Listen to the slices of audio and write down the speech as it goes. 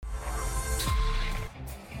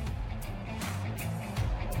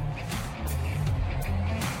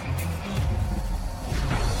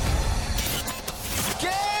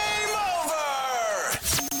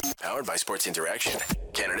Powered by Sports Interaction,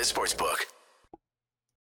 Canada Sportsbook.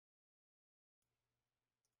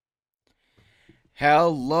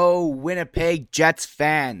 Hello, Winnipeg Jets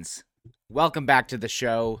fans. Welcome back to the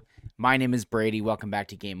show. My name is Brady. Welcome back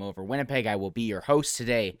to Game Over Winnipeg. I will be your host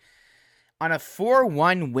today on a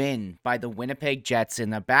 4-1 win by the Winnipeg Jets in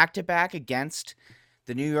the back-to-back against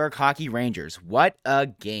the New York Hockey Rangers. What a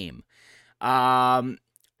game. All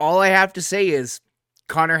I have to say is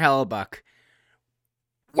Connor Hellebuyck.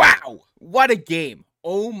 Wow, what a game.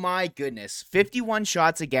 Oh my goodness. 51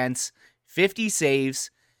 shots against, 50 saves.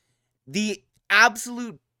 The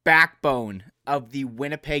absolute backbone of the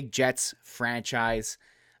Winnipeg Jets franchise.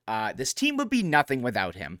 This team would be nothing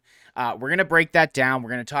without him. We're going to break that down.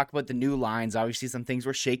 We're going to talk about the new lines. Obviously, some things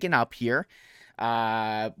were shaken up here.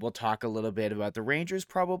 We'll talk a little bit about the Rangers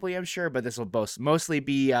probably, I'm sure, but this will mostly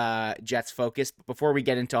be Jets focused. Before we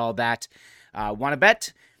get into all that, want to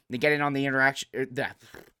bet? Then get in on the interaction.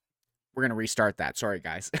 We're going to restart that. Sorry,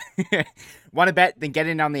 guys. Want to bet? Then get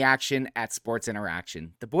in on the action at Sports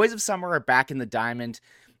Interaction. The boys of summer are back in the diamond,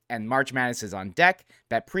 and March Madness is on deck.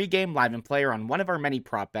 Bet pregame, live, and player on one of our many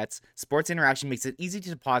prop bets. Sports Interaction makes it easy to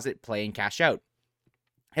deposit, play, and cash out.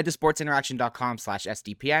 Head to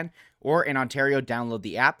sportsinteraction.com/SDPN, or in Ontario, download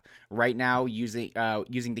the app right now using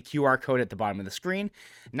the QR code at the bottom of the screen.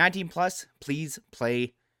 19 plus, please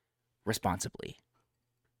play responsibly.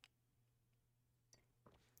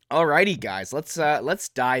 Alrighty, guys, let's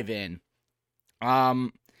dive in. A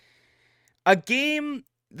game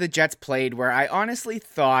the Jets played where I honestly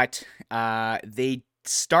thought they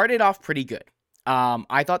started off pretty good.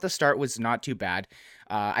 I thought the start was not too bad.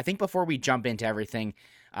 I think before we jump into everything,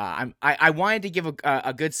 I wanted to give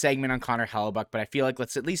a good segment on Connor Hellebuyck, but I feel like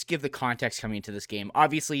let's at least give the context coming into this game.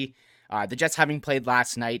 Obviously, the Jets having played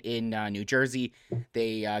last night in New Jersey,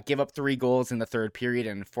 they give up 3 goals in the third period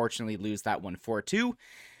and unfortunately lose that one 4-2.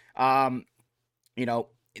 Not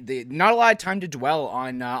a lot of time to dwell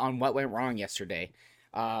on what went wrong yesterday.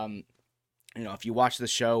 If you watch the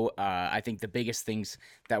show, I think the biggest things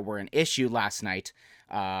that were an issue last night,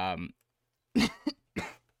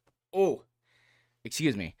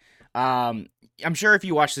 excuse me. I'm sure if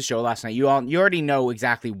you watched the show last night, you already know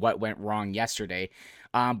exactly what went wrong yesterday.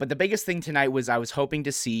 But the biggest thing tonight was I was hoping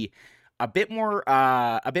to see a bit more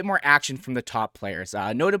action from the top players.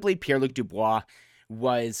 Notably, Pierre-Luc Dubois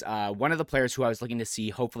was one of the players who I was looking to see.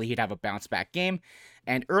 Hopefully he'd have a bounce back game.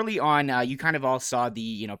 And early on, you kind of all saw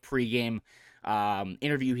the, pregame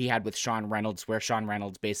interview he had with Sean Reynolds, where Sean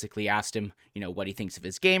Reynolds basically asked him, what he thinks of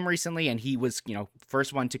his game recently. And he was,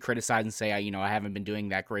 first one to criticize and say, I haven't been doing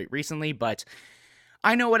that great recently, but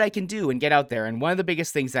I know what I can do and get out there. And one of the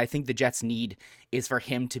biggest things that I think the Jets need is for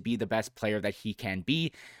him to be the best player that he can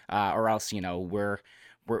be, or else,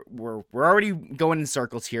 we're already going in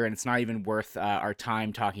circles here, and it's not even worth our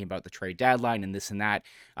time talking about the trade deadline and this and that.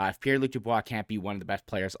 If Pierre-Luc Dubois can't be one of the best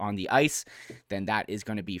players on the ice, then that is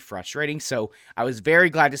going to be frustrating. So I was very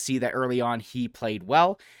glad to see that early on he played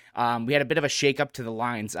well. We had a bit of a shakeup to the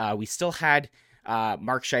lines. We still had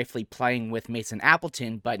Mark Scheifele playing with Mason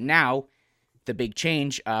Appleton, but now the big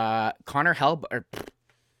change, Kyle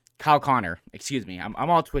Connor, excuse me. I'm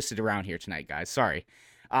all twisted around here tonight, guys. Sorry.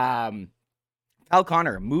 Kyle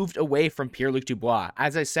Connor moved away from Pierre-Luc Dubois.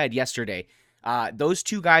 As I said yesterday, those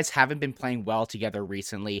two guys haven't been playing well together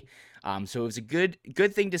recently. So it was a good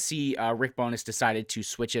thing to see Rick Bowness decided to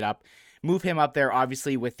switch it up, move him up there,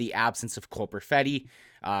 obviously with the absence of Cole Perfetti,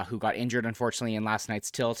 who got injured, unfortunately, in last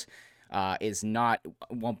night's tilt.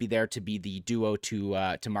 Won't be there to be the duo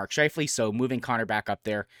to Mark Scheifele. So moving Connor back up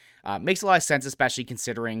there makes a lot of sense, especially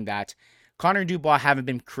considering that Connor and Dubois haven't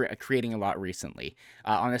been creating a lot recently.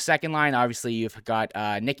 On the second line, obviously, you've got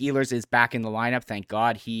Nick Ehlers is back in the lineup. Thank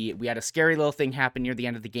God. We had a scary little thing happen near the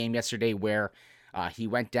end of the game yesterday where he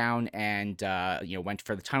went down and went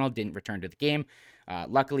for the tunnel, didn't return to the game.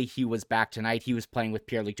 Luckily, he was back tonight. He was playing with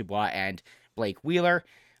Pierre-Luc Dubois and Blake Wheeler.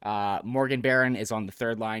 Morgan Barron is on the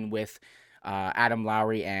third line with Adam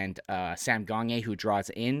Lowry and Sam Gagner, who draws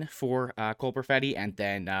in for Cole Perfetti, and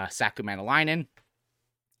then Saku Manalainen.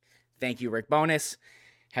 Thank you, Rick Bowness,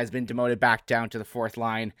 has been demoted back down to the fourth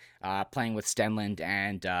line, playing with Stenlund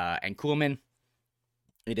and Kuhlman.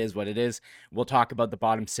 It is what it is. We'll talk about the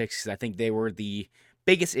bottom six because I think they were the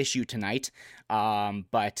biggest issue tonight.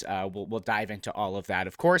 But we'll dive into all of that,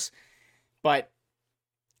 of course. But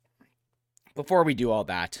before we do all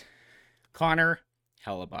that, Connor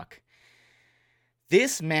Hellebuyck.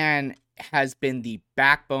 This man has been the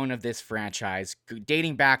backbone of this franchise,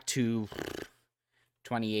 dating back to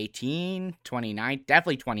 2018, 2019,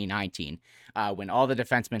 definitely 2019, when all the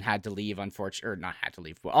defensemen had to leave, unfortunately, or not had to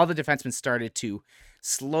leave, but all the defensemen started to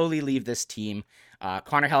slowly leave this team.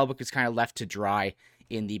 Connor Hellebuyck was kind of left to dry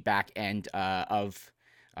in the back end of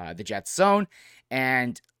the Jets zone.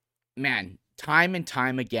 And man, time and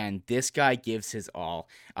time again, this guy gives his all.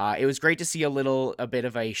 It was great to see a bit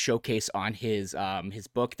of a showcase on his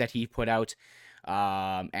book that he put out.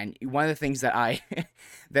 And one of the things that I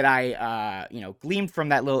gleaned from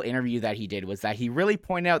that little interview that he did was that he really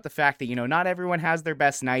pointed out the fact that, not everyone has their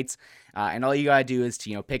best nights, and all you gotta do is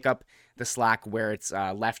to, pick up the slack where it's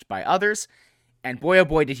left by others. And boy, oh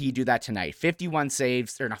boy, did he do that tonight. 51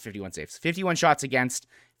 shots against,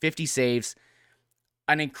 50 saves.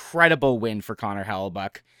 An incredible win for Connor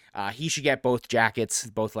Hellebuyck. He should get both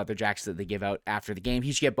leather jackets that they give out after the game.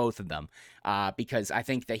 He should get both of them because I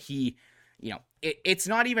think that he, it's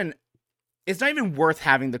not even worth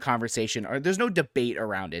having the conversation, or there's no debate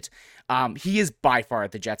around it. He is by far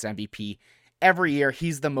the Jets MVP. Every year,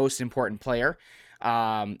 he's the most important player.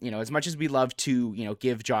 As much as we love to,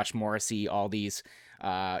 give Josh Morrissey all these,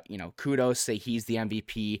 kudos, say he's the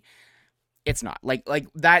MVP, it's not. Like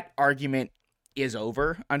that argument is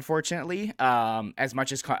over, unfortunately. As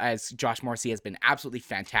much as Josh Morrissey has been absolutely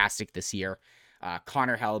fantastic this year,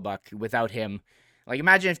 Connor Hellebuyck, without him,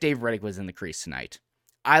 imagine if Dave Riddick was in the crease tonight.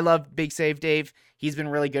 I love Big Save Dave. He's been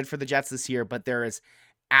really good for the Jets this year, but there is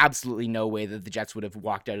absolutely no way that the Jets would have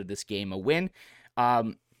walked out of this game a win.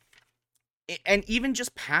 And even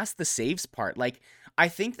just past the saves part, I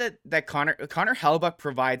think that Connor Hellebuyck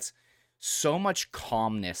provides so much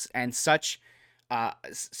calmness and such a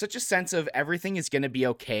sense of everything is going to be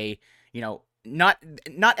okay. Not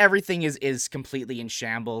everything is completely in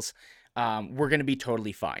shambles. We're going to be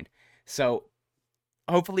totally fine. So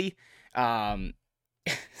hopefully,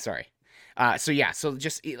 sorry. So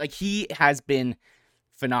just he has been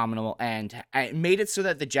phenomenal and made it so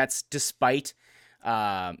that the Jets, despite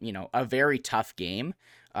a very tough game,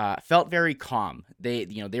 felt very calm. They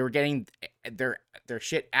were getting their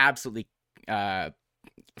shit absolutely, they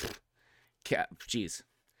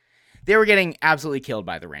were getting absolutely killed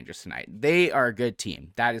by the Rangers tonight. They are a good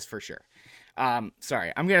team, that is for sure.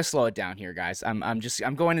 Sorry, I'm gonna slow it down here, guys. I'm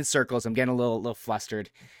going in circles. I'm getting a little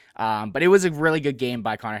flustered. But it was a really good game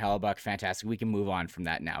by Connor Hellebuyck. Fantastic. We can move on from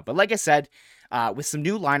that now. But like I said, with some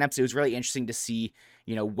new lineups, it was really interesting to see,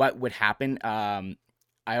 what would happen.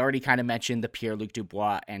 I already kind of mentioned the Pierre-Luc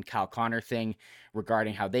Dubois and Kyle Connor thing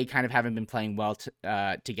regarding how they kind of haven't been playing well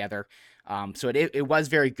together. So it was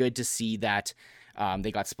very good to see that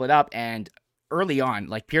they got split up. And early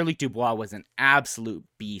on, Pierre-Luc Dubois was an absolute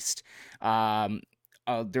beast.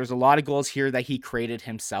 There's a lot of goals here that he created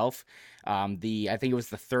himself. I think it was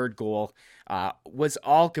the third goal, was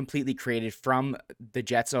all completely created from the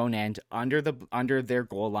Jets' own end under their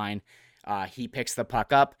goal line. He picks the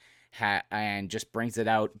puck up and just brings it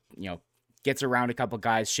out, gets around a couple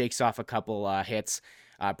guys, shakes off a couple hits,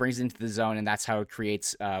 brings it into the zone, and that's how it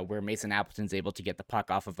creates where Mason Appleton's able to get the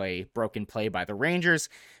puck off of a broken play by the Rangers,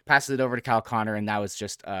 passes it over to Kyle Connor, and that was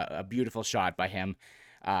just a beautiful shot by him.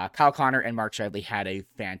 Kyle Connor and Mark Scheifele had a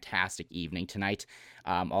fantastic evening tonight.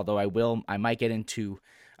 Although I might get into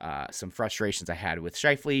some frustrations I had with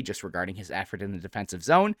Scheifele just regarding his effort in the defensive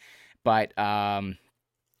zone. But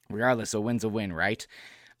regardless, a win's a win, right?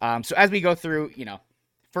 So as we go through,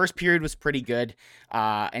 first period was pretty good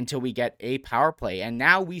until we get a power play. And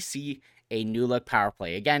now we see a new look power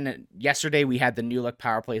play. Again, yesterday we had the new look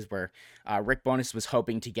power plays where Rick Bowness was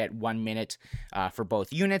hoping to get 1 minute for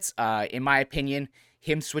both units. In my opinion,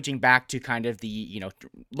 him switching back to kind of the,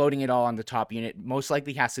 loading it all on the top unit most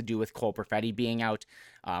likely has to do with Cole Perfetti being out.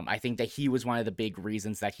 I think that he was one of the big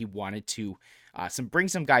reasons that he wanted to bring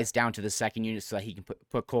some guys down to the second unit so that he can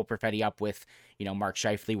put Cole Perfetti up with, Mark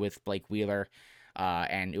Scheifele, with Blake Wheeler,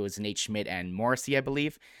 and it was Nate Schmidt and Morrissey, I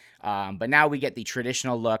believe. But now we get the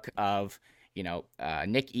traditional look of,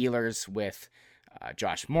 Nick Ehlers with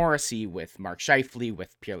Josh Morrissey, with Mark Scheifele,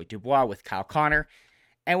 with Pierre-Luc Dubois, with Kyle Connor.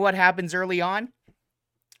 And what happens early on?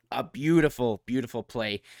 A beautiful, beautiful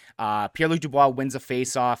play. Pierre-Luc Dubois wins a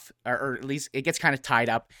face-off, or at least it gets kind of tied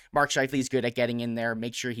up. Mark Scheifele is good at getting in there,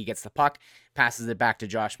 make sure he gets the puck, passes it back to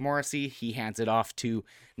Josh Morrissey. He hands it off to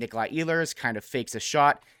Nikolai Ehlers, kind of fakes a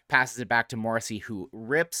shot, passes it back to Morrissey, who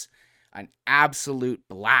rips an absolute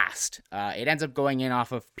blast. It ends up going in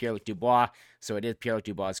off of Pierre-Luc Dubois, so it is Pierre-Luc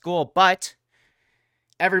Dubois' goal. But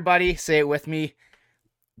everybody, say it with me,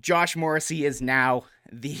 Josh Morrissey is now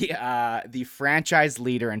the franchise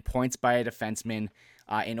leader in points by a defenseman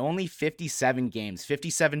in only 57 games.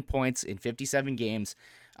 57 points in 57 games.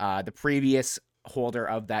 The previous holder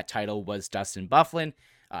of that title was Dustin Byfuglien.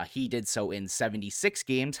 He did so in 76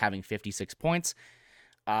 games, having 56 points.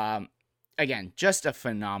 Again, just a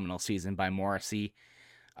phenomenal season by Morrissey.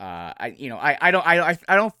 I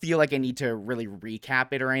don't feel like I need to really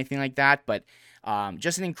recap it or anything like that, but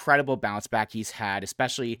just an incredible bounce back he's had,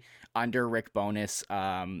 especially under Rick Bowness.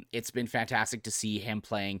 It's been fantastic to see him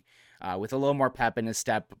playing with a little more pep in his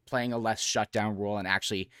step, playing a less shutdown role, and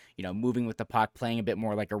actually, moving with the puck, playing a bit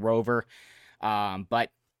more like a rover. But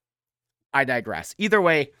I digress. Either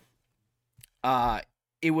way,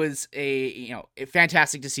 it was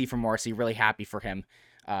fantastic to see from Morrissey. Really happy for him.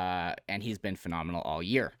 And he's been phenomenal all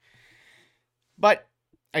year. But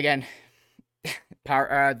again,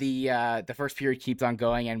 the first period keeps on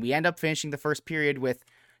going, and we end up finishing the first period with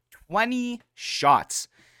 20 shots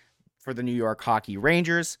for the New York Hockey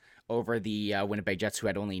Rangers over the Winnipeg Jets, who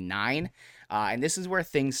had only 9. And this is where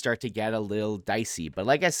things start to get a little dicey. But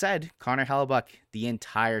like I said, Connor Hellebuyck, the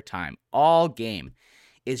entire time, all game,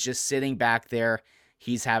 is just sitting back there.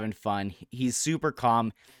 He's having fun. He's super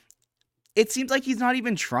calm. It seems like he's not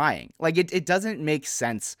even trying. Like, it doesn't make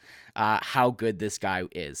sense how good this guy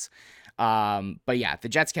is. But yeah, the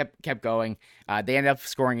Jets kept going. They ended up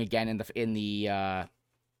scoring again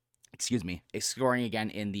scoring again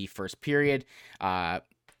in the first period.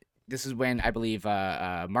 This is when I believe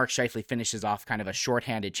Mark Scheifele finishes off kind of a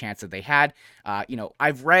shorthanded chance that they had.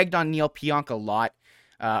 I've ragged on Neil Pionk a lot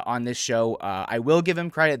on this show. I will give him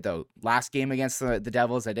credit though. Last game against the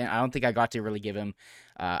Devils, I don't think I got to really give him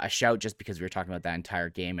a shout just because we were talking about that entire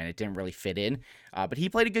game and it didn't really fit in. But he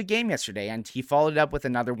played a good game yesterday, and he followed it up with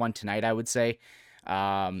another one tonight, I would say.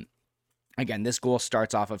 Again, this goal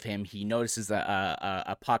starts off of him. He notices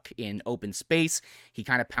a puck in open space. He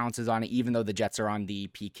kind of pounces on it, even though the Jets are on the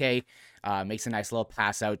PK. Makes a nice little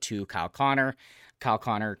pass out to Kyle Connor. Kyle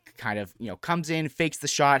Connor kind of, comes in, fakes the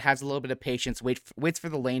shot, has a little bit of patience, waits for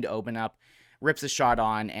the lane to open up, rips a shot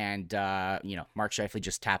on, and, Mark Scheifele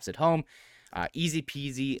just taps it home. Easy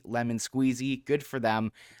peasy, lemon squeezy, good for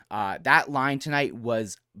them. That line tonight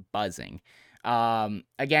was buzzing.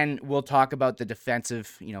 Again, we'll talk about the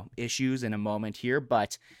defensive, issues in a moment here,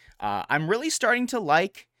 but I'm really starting to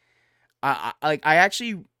I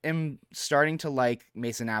actually am starting to like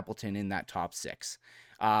Mason Appleton in that top 6.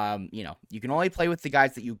 You can only play with the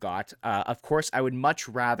guys that you got. Of course, I would much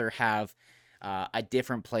rather have a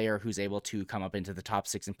different player who's able to come up into the top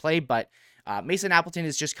 6 and play, but Mason Appleton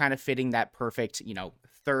is just kind of fitting that perfect,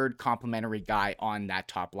 third complementary guy on that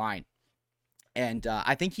top line. And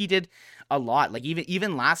I think he did a lot. Like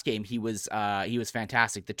even last game, he was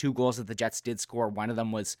fantastic. The 2 goals that the Jets did score, one of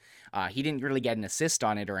them was he didn't really get an assist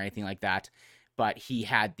on it or anything like that, but he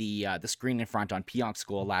had the screen in front on Pionk's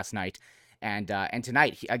goal last night. And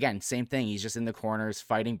tonight, again, same thing. He's just in the corners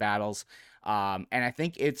fighting battles. And I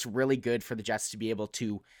think it's really good for the Jets to be able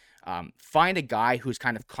to find a guy who's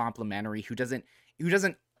kind of complimentary, who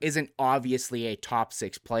isn't obviously a top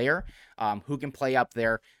 6 player, who can play up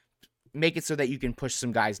there, make it so that you can push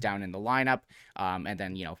some guys down in the lineup. And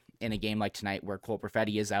then, in a game like tonight where Cole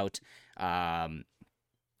Perfetti is out,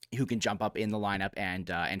 who can jump up in the lineup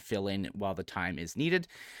and fill in while the time is needed.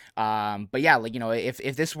 But yeah,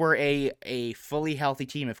 if this were a fully healthy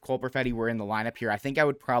team, if Cole Perfetti were in the lineup here, I think I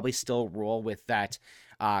would probably still roll with that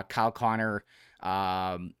Kyle Connor,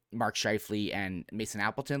 Mark Scheifele, and Mason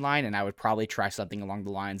Appleton line, and I would probably try something along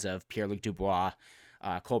the lines of Pierre-Luc Dubois,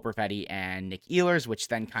 Cole Perfetti, and Nick Ehlers, which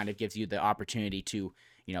then kind of gives you the opportunity to,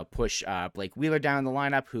 push Blake Wheeler down the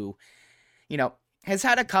lineup, who, has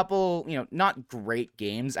had a couple, not great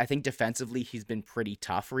games. I think defensively he's been pretty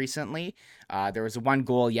tough recently. There was one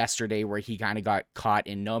goal yesterday where he kind of got caught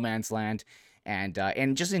in no man's land, and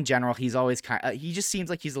just in general, he's always he just seems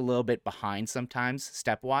like he's a little bit behind sometimes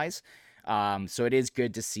stepwise. So it is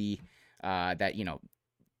good to see that,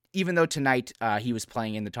 even though tonight he was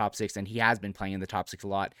playing in the top 6 and he has been playing in the top 6 a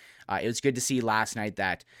lot, it was good to see last night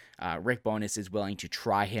that Rick Bowness is willing to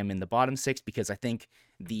try him in the bottom 6, because I think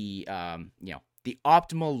the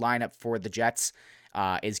optimal lineup for the Jets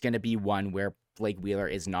is going to be one where Blake Wheeler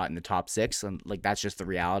is not in the top 6. And that's just the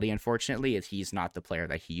reality, unfortunately, is he's not the player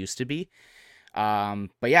that he used to be.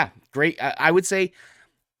 But yeah, great. I would say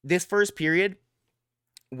this first period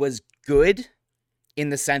was good in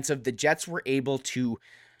the sense of the Jets were able to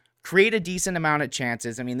create a decent amount of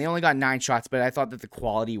chances. I mean, they only got 9 shots, but I thought that the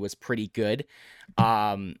quality was pretty good.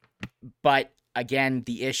 But again,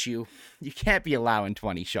 the issue, you can't be allowing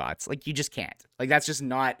 20 shots. You just can't. That's just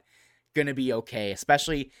not going to be okay,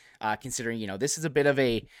 especially considering, this is a bit of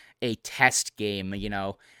a test game,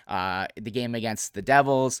 the game against the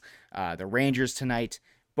Devils, the Rangers tonight,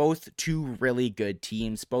 both 2 really good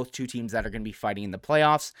teams, both 2 teams that are going to be fighting in the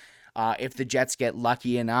playoffs. if the Jets get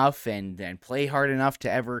lucky enough and play hard enough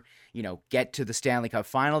to ever, get to the Stanley Cup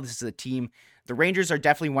final. This is a team. The Rangers are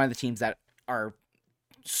definitely one of the teams that are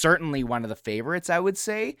certainly one of the favorites, I would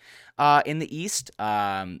say, in the East.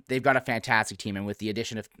 They've got a fantastic team, and with the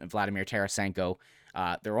addition of Vladimir Tarasenko,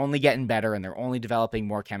 they're only getting better, and they're only developing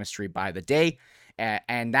more chemistry by the day,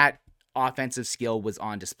 and that offensive skill was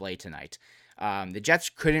on display tonight. The Jets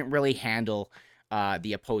couldn't really handle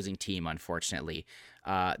the opposing team, unfortunately.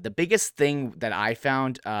 The biggest thing that I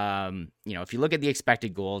found, if you look at the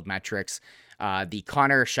expected goal metrics, the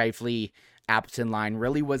Connor Scheifele Appleton line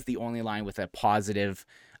really was the only line with a positive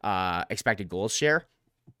expected goals share.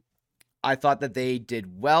 I thought that they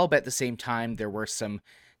did well, but at the same time, there were some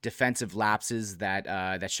defensive lapses that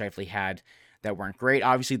Scheifele had that weren't great.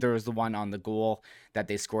 Obviously, there was the one on the goal that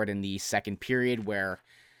they scored in the second period where,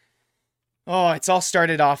 it's all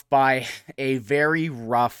started off by a very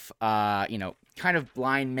rough, kind of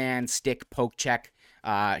blind man stick poke check.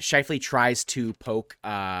 Scheifele tries to poke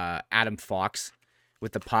Adam Fox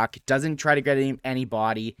with the puck, doesn't try to get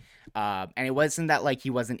anybody, and it wasn't that like he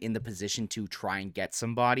wasn't in the position to try and get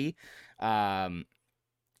somebody. If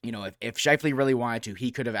Scheifele really wanted to, he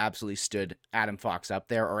could have absolutely stood Adam Fox up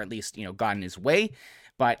there, or at least, gotten his way,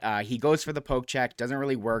 but he goes for the poke check, doesn't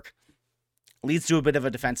really work, leads to a bit of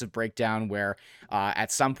a defensive breakdown where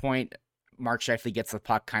at some point, Mark Scheifele gets the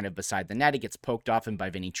puck kind of beside the net. It gets poked off him by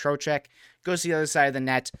Vinny Trocheck, goes to the other side of the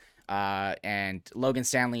net, and Logan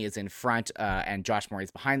Stanley is in front, and Josh Morrissey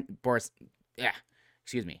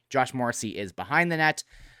is behind the net.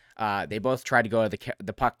 They both try to go to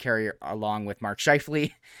the puck carrier along with Mark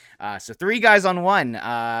Scheifele. So 3 guys on 1.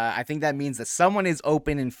 I think that means that someone is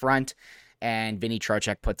open in front, and Vinny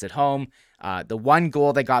Trocheck puts it home. The one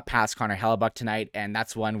goal that got past Connor Hellebuyck tonight, and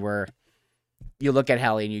that's one where you look at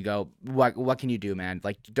Helly and you go, what can you do, man?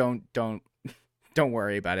 Like, don't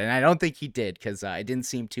worry about it. And I don't think he did, because it didn't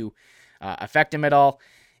seem to affect him at all.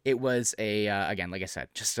 It was again, like I said,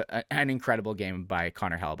 just an incredible game by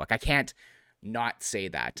Connor Hellebuyck. I can't not say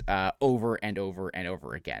that over and over and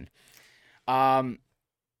over again. All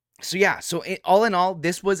in all,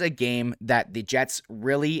 this was a game that the Jets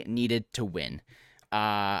really needed to win.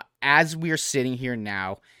 As we are sitting here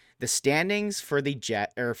now, the standings for the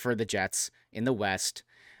Jets in the West,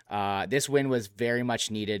 this win was very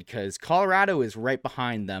much needed because Colorado is right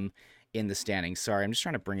behind them in the standings. Sorry, I'm just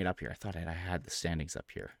trying to bring it up here. I thought I had the standings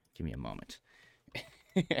up here. Give me a moment.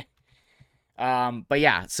 But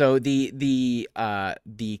yeah, so the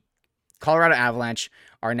Colorado Avalanche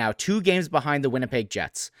are now 2 games behind the Winnipeg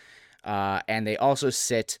Jets, and they also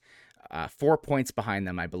sit 4 points behind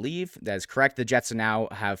them, I believe. That is correct. The Jets now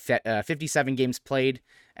have 57 games played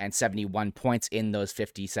and 71 points in those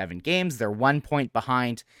 57 games. They're 1 point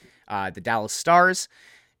behind the Dallas Stars.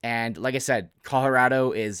 And like I said,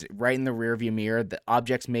 Colorado is right in the rearview mirror. The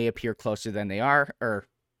objects may appear closer than they are, or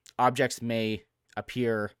objects may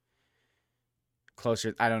appear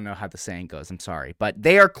closer. I don't know how the saying goes. I'm sorry, but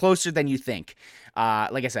they are closer than you think.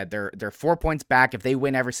 Like I said, they're 4 points back. If they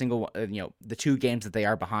win every single, the 2 games that they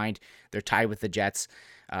are behind, they're tied with the Jets.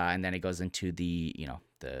 And then it goes into the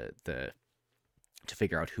to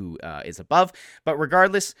figure out who is above. But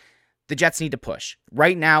regardless, the Jets need to push.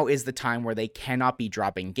 Right now is the time where they cannot be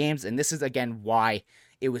dropping games, and this is again why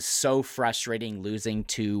it was so frustrating losing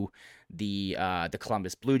to the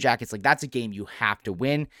Columbus Blue Jackets. Like, that's a game you have to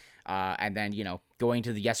win. And then, going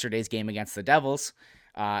to yesterday's game against the Devils,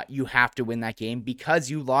 you have to win that game because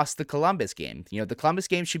you lost the Columbus game. The Columbus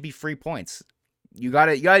game should be 3 points. You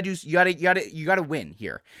gotta win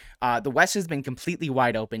here. The West has been completely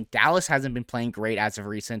wide open. Dallas hasn't been playing great as of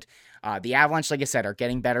recent. The Avalanche, like I said, are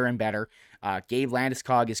getting better and better. Gabe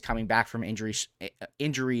Landeskog is coming back from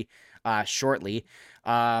injury shortly.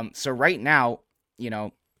 So right now,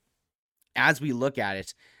 as we look at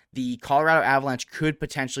it, the Colorado Avalanche could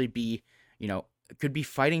potentially be, could be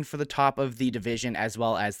fighting for the top of the division as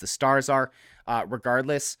well as the Stars are.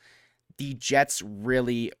 Regardless, the Jets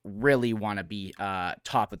really, really want to be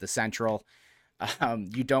top of the Central.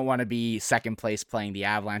 You don't want to be second place playing the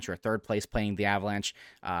Avalanche or third place playing the Avalanche,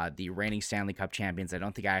 the reigning Stanley Cup champions. I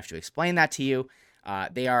don't think I have to explain that to you.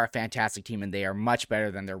 They are a fantastic team, and they are much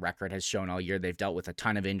better than their record has shown all year. They've dealt with a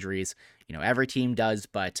ton of injuries. Every team does,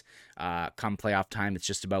 but come playoff time, it's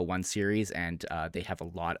just about one series, and they have a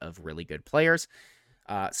lot of really good players.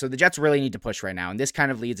 So the Jets really need to push right now, and this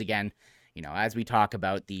kind of leads again, as we talk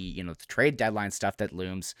about the trade deadline stuff that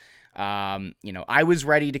looms. I was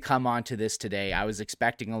ready to come on to this today. I was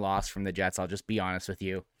expecting a loss from the Jets. I'll just be honest with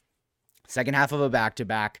you. Second half of a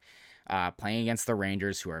back-to-back, playing against the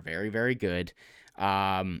Rangers, who are very, very good.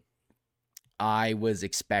 I was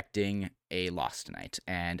expecting a loss tonight.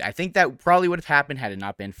 And I think that probably would have happened had it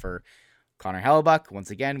not been for Connor Hellebuyck. Once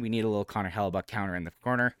again, we need a little Connor Hellebuyck counter in the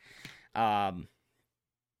corner.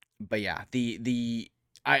 But yeah,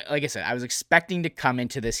 like I said, I was expecting to come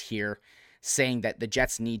into this here saying that the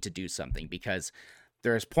Jets need to do something because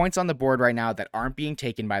there's points on the board right now that aren't being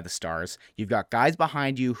taken by the Stars. You've got guys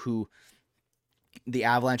behind you the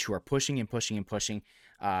Avalanche who are pushing and pushing and pushing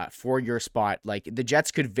for your spot. Like, the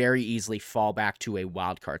Jets could very easily fall back to a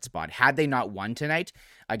wild card spot. Had they not won tonight,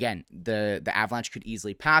 again, the Avalanche could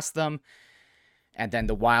easily pass them. And then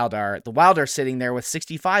the Wild are sitting there with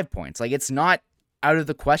 65 points. Like, it's not out of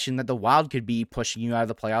the question that the Wild could be pushing you out of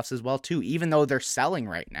the playoffs as well, too, even though they're selling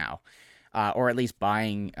right now. Or at least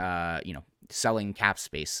buying, selling cap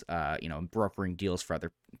space, brokering deals for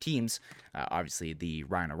other teams. Obviously, the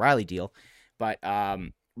Ryan O'Reilly deal. But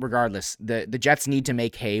regardless, the Jets need to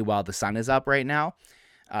make hay while the sun is up right now.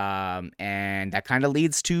 And that kind of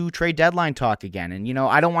leads to trade deadline talk again. And,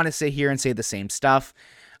 I don't want to sit here and say the same stuff.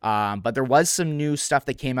 But there was some new stuff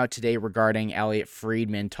that came out today regarding Elliot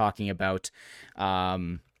Friedman talking about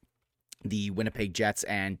the Winnipeg Jets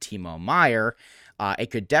and Timo Meier.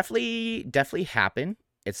 It could definitely happen.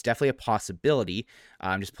 It's definitely a possibility.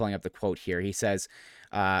 I'm just pulling up the quote here. He says,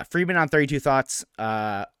 Friedman on 32 Thoughts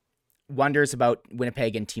wonders about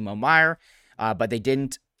Winnipeg and Timo Meier, but they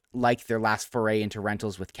didn't like their last foray into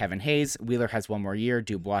rentals with Kevin Hayes. Wheeler has one more year.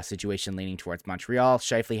 Dubois situation leaning towards Montreal.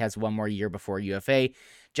 Shifley has one more year before UFA.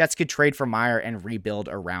 Jets could trade for Meier and rebuild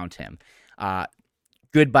around him.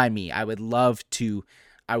 Good by me. I would love to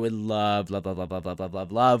get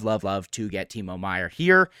Timo Meier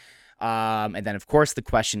here. And then, of course, the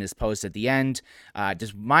question is posed at the end.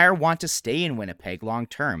 Does Meier want to stay in Winnipeg long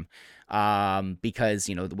term? Because,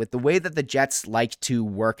 with the way that the Jets like to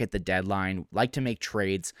work at the deadline, like to make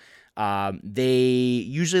trades, they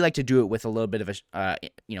usually like to do it with a little bit of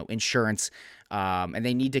insurance. And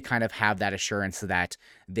they need to kind of have that assurance that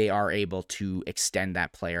they are able to extend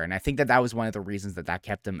that player. And I think that was one of the reasons that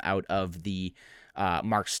kept them out of the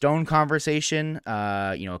Mark Stone conversation,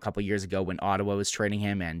 a couple years ago when Ottawa was trading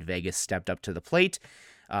him and Vegas stepped up to the plate.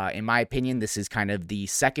 In my opinion, this is kind of the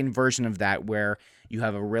second version of that where you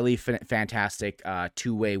have a really fantastic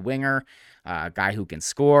two-way winger, guy who can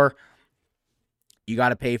score. You got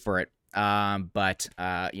to pay for it. But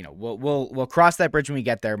we'll cross that bridge when we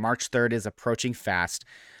get there. March 3rd is approaching fast.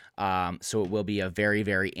 So it will be a very,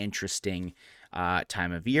 very interesting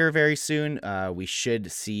time of year very soon. We should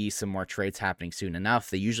see some more trades happening soon enough.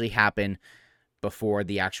 They usually happen before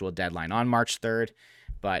the actual deadline on March 3rd,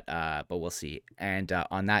 but we'll see. And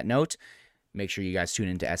on that note, make sure you guys tune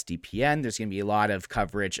into SDPN. There's going to be a lot of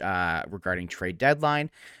coverage regarding trade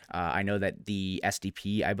deadline. I know that the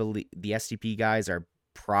SDP guys are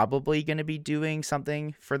probably going to be doing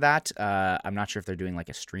something for that. I'm not sure if they're doing like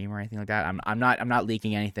a stream or anything like that. I'm not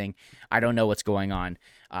leaking anything. I don't know what's going on.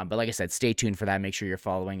 But like I said, stay tuned for that. Make sure you're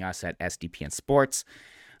following us at SDPN Sports.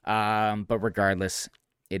 But regardless,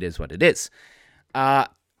 it is what it is.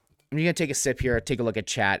 I'm going to take a sip here, take a look at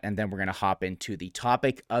chat, and then we're going to hop into the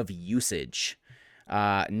topic of usage.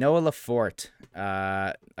 Noah Laforte,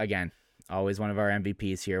 again, always one of our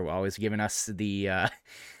MVPs here. Always giving us the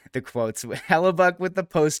quotes. Hellebuyck with the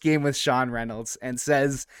post game with Sean Reynolds and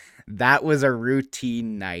says that was a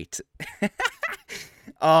routine night.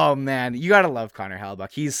 Oh man, you gotta love Connor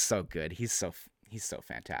Hellebuyck. He's so good. He's so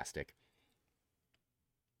fantastic.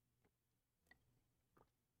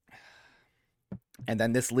 And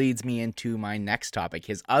then this leads me into my next topic.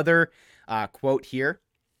 His other quote here.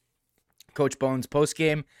 Coach Bones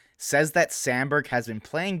postgame says that Sandberg has been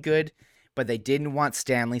playing good, but they didn't want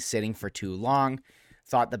Stanley sitting for too long.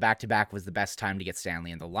 Thought the back-to-back was the best time to get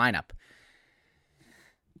Stanley in the lineup.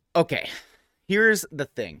 Okay, here's the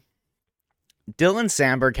thing. Dylan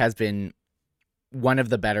Sandberg has been one of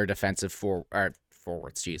the better defensemen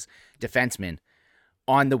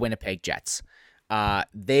on the Winnipeg Jets.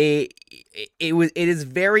 It is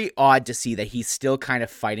very odd to see that he's still kind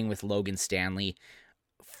of fighting with Logan Stanley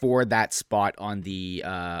for that spot on the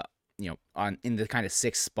in the kind of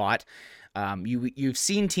sixth spot. You've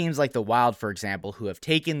seen teams like the Wild, for example, who have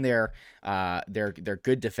taken their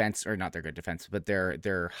good defense, or not their good defense, but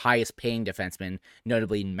their highest paying defenseman,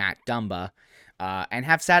 notably Matt Dumba, and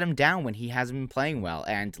have sat him down when he hasn't been playing well.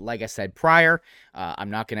 And like I said prior, I'm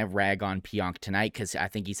not going to rag on Pionk tonight because I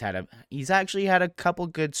think he's actually had a couple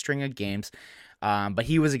good string of games. But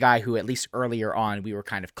he was a guy who, at least earlier on, we were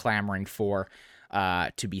kind of clamoring for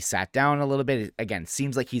to be sat down a little bit. Again,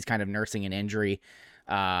 seems like he's kind of nursing an injury.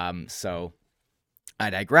 So I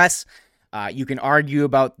digress. You can argue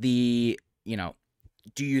about the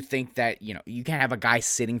do you think that, you can't have a guy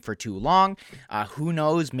sitting for too long? Who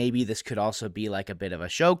knows? Maybe this could also be like a bit of a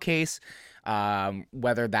showcase.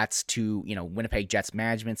 Whether that's to, Winnipeg Jets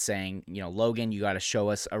management saying, Logan, you got to show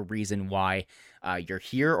us a reason why you're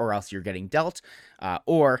here or else you're getting dealt.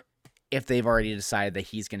 Or if they've already decided that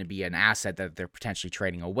he's going to be an asset that they're potentially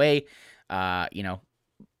trading away, why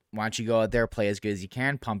don't you go out there, play as good as you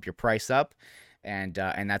can, pump your price up. And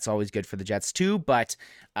that's always good for the Jets too. But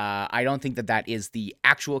I don't think that is the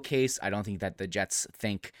actual case. I don't think that the Jets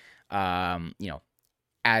think, as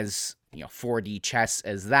 4D chess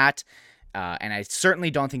as that. And I certainly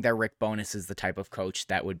don't think that Rick Bowness is the type of coach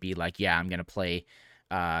that would be like, yeah, I'm going to play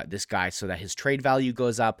this guy so that his trade value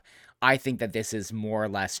goes up. I think that this is more or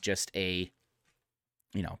less just a,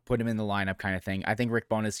 put him in the lineup kind of thing. I think Rick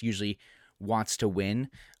Bowness usually wants to win.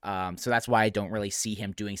 So that's why I don't really see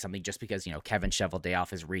him doing something just because, Kevin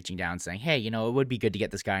Cheveldayoff is reaching down saying, hey, it would be good to get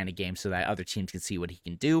this guy in a game so that other teams can see what he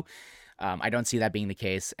can do. I don't see that being the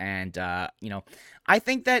case. And, I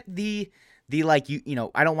think that the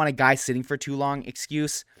I don't want a guy sitting for too long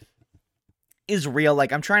excuse is real.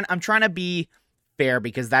 Like I'm trying to be fair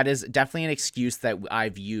because that is definitely an excuse that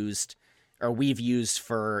we've used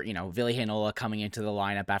for, Ville Heinola coming into the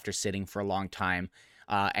lineup after sitting for a long time.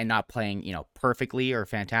 And not playing, perfectly or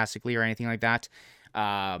fantastically or anything like that.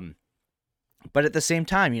 But at the same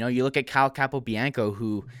time, you look at Cal Capobianco,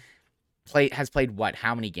 who has played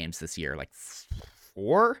how many games this year? Like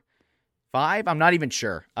 4, 5? I'm not even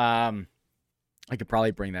sure. I could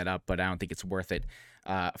probably bring that up, but I don't think it's worth it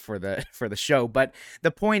for the show. But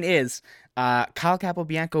the point is, Kyle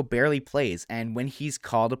Capobianco barely plays, and when he's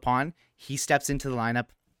called upon, he steps into the lineup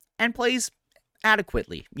and plays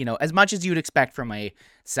adequately, as much as you'd expect from a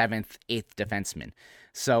 7th, 8th defenseman.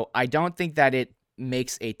 So I don't think that it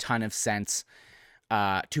makes a ton of sense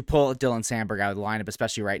to pull Dylan Sandberg out of the lineup,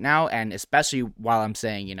 especially right now, and especially while I'm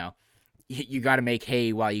saying, you got to make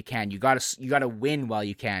hay while you can. You got to win while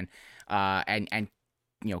you can, and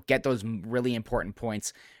get those really important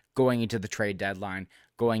points going into the trade deadline,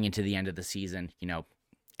 going into the end of the season.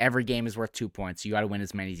 Every game is worth 2 points. You got to win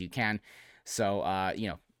as many as you can. So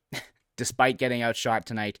despite getting outshot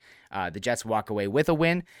tonight, the Jets walk away with a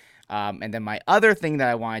win. And then my other thing that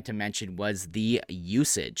I wanted to mention was the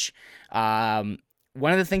usage. One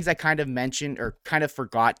of the things I kind of mentioned or kind of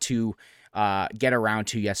forgot to get around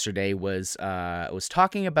to yesterday was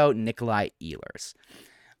talking about Nikolai Ehlers.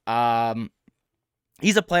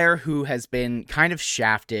 He's a player who has been kind of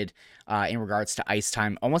shafted in regards to ice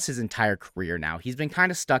time almost his entire career now. He's been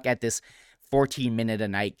kind of stuck at this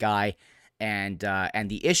 14-minute-a-night guy. And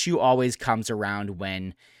the issue always comes around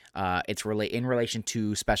when it's in relation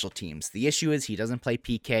to special teams. The issue is he doesn't play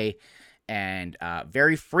PK, and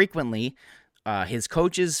very frequently his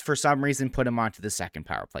coaches, for some reason, put him onto the second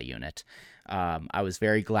power play unit. I was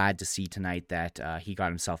very glad to see tonight that he got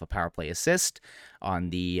himself a power play assist on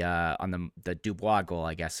the Dubois goal,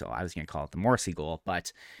 I guess. So I was going to call it the Morrissey goal,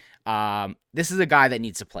 but this is a guy that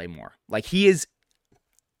needs to play more. Like, he is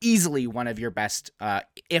easily one of your best,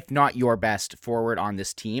 if not your best, forward on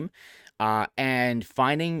this team. And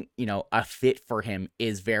finding, a fit for him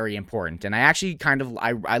is very important. And I actually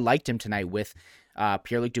I liked him tonight with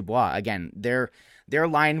Pierre-Luc Dubois. Again, their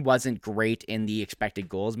line wasn't great in the expected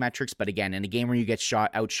goals metrics, but again, in a game where you get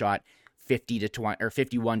outshot 50 to 20 or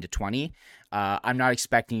 51 to 20, I'm not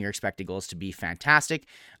expecting your expected goals to be fantastic,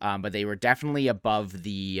 but they were definitely above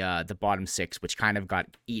the bottom 6, which kind of got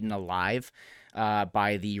eaten alive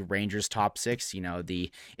by the Rangers top 6.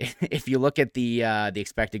 If you look at the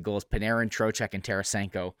expected goals, Panarin, Trocheck, and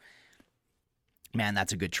Tarasenko, man,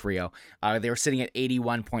 that's a good trio. They were sitting at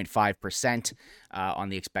 81.5% on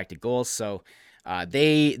the expected goals, so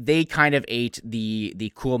they kind of ate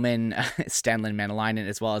the Kuhlman, Stenlund, Manalainen,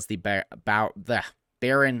 as well as the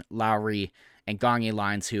Barron, Lowry, and Gagne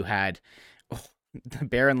lines, who had the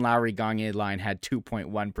Barron, Lowry, Gagne line had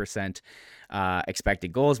 2.1%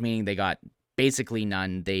 expected goals, meaning they got basically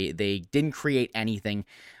none. They didn't create anything,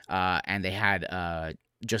 and they had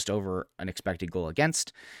just over an expected goal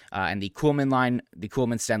against. And the Kuhlman line, the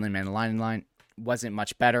Kuhlman, Stenlund, Manalainen line wasn't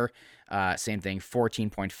much better. Same thing,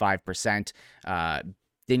 14.5%.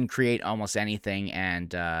 Didn't create almost anything, and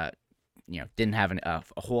didn't have a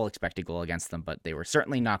whole expected goal against them, but they were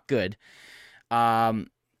certainly not good.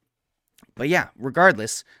 But yeah,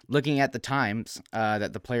 regardless, looking at the times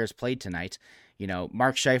that the players played tonight,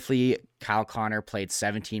 Mark Scheifele, Kyle Connor played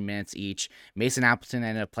 17 minutes each. Mason Appleton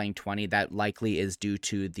ended up playing 20. That likely is due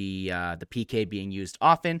to the PK being used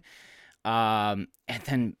often. And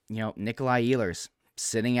then, Nikolai Ehlers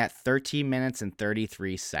sitting at 13 minutes and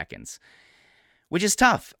 33 seconds, which is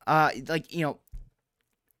tough.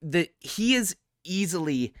 He is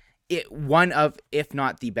easily one of, if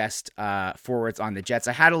not the best forwards on the Jets.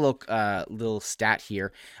 I had a little stat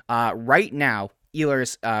here. Right now,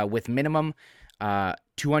 Ehlers with minimum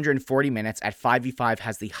 240 minutes at 5v5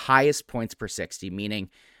 has the highest points per 60, meaning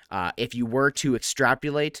if you were to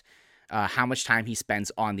extrapolate how much time he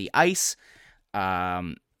spends on the ice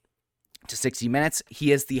to 60 minutes,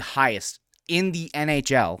 he is the highest in the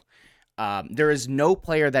NHL. There is no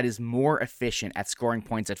player that is more efficient at scoring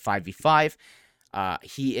points at 5v5.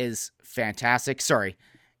 He is fantastic. Sorry,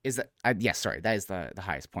 that is the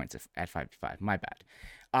highest points at 5v5. My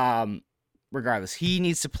bad. Regardless, he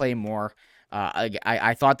needs to play more.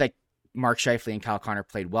 I thought that Mark Scheifele and Kyle Connor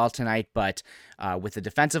played well tonight, but with the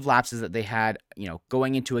defensive lapses that they had,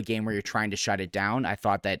 going into a game where you're trying to shut it down, I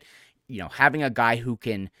thought that, having a guy who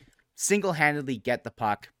can single-handedly get the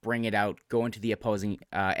puck, bring it out, go into the opposing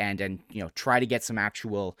end, and try to get some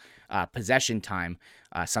actual possession time,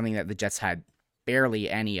 something that the Jets had barely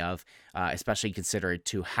any of, especially considered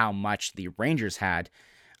to how much the Rangers had.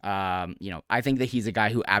 I think that he's a guy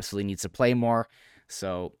who absolutely needs to play more.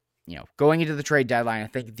 So, going into the trade deadline, I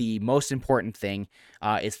think the most important thing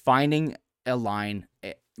is finding a line,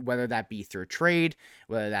 whether that be through trade,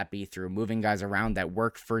 whether that be through moving guys around that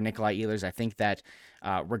work for Nikolai Ehlers. I think that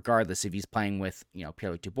regardless if he's playing with,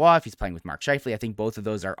 Pierre-Luc Dubois, if he's playing with Mark Scheifele, I think both of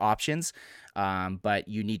those are options, but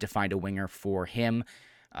you need to find a winger for him.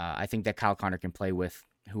 I think that Kyle Connor can play with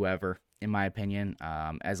whoever, in my opinion,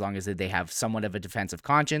 as long as they have somewhat of a defensive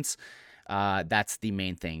conscience. That's the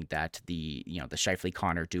main thing that the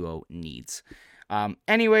Scheifele-Connor duo needs.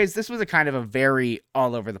 Anyways, this was a kind of a very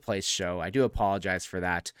all over the place show. I do apologize for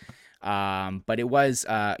that. But it was,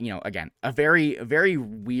 again, a very, very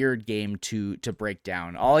weird game to break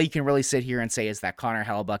down. All you can really sit here and say is that Connor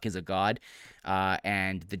Hellebuyck is a god,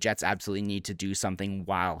 and the Jets absolutely need to do something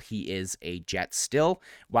while he is a Jet still,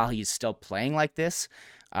 while he's still playing like this.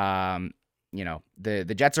 The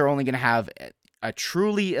Jets are only going to have a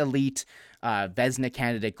truly elite Vezina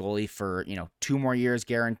candidate goalie for 2 more years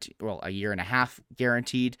guaranteed, well, a year and a half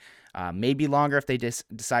guaranteed, maybe longer if they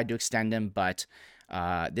decide to extend him, but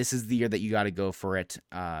this is the year that you got to go for it.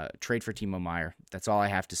 Trade for Timo Meier. That's all I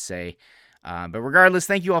have to say. But regardless,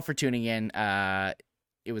 thank you all for tuning in.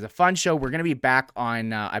 It was a fun show. We're going to be back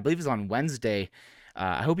on, I believe it's on Wednesday.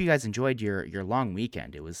 I hope you guys enjoyed your long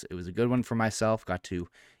weekend. It was a good one for myself. Got to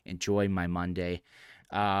enjoy my Monday.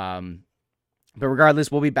 But regardless,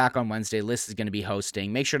 we'll be back on Wednesday. Liz is going to be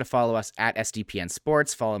hosting. Make sure to follow us at SDPN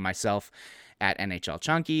Sports. Follow myself at NHL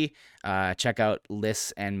Chunky. Check out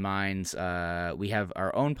Liz and mine's. We have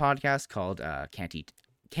our own podcast called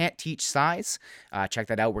Can't Teach Size. Check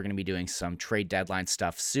that out. We're going to be doing some trade deadline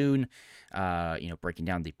stuff soon. Breaking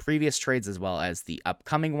down the previous trades as well as the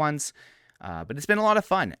upcoming ones. But it's been a lot of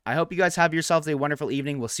fun. I hope you guys have yourselves a wonderful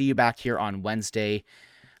evening. We'll see you back here on Wednesday.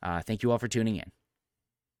 Thank you all for tuning in.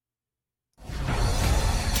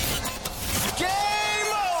 Game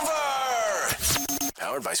over!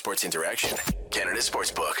 Powered by Sports Interaction, Canada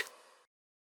Sportsbook.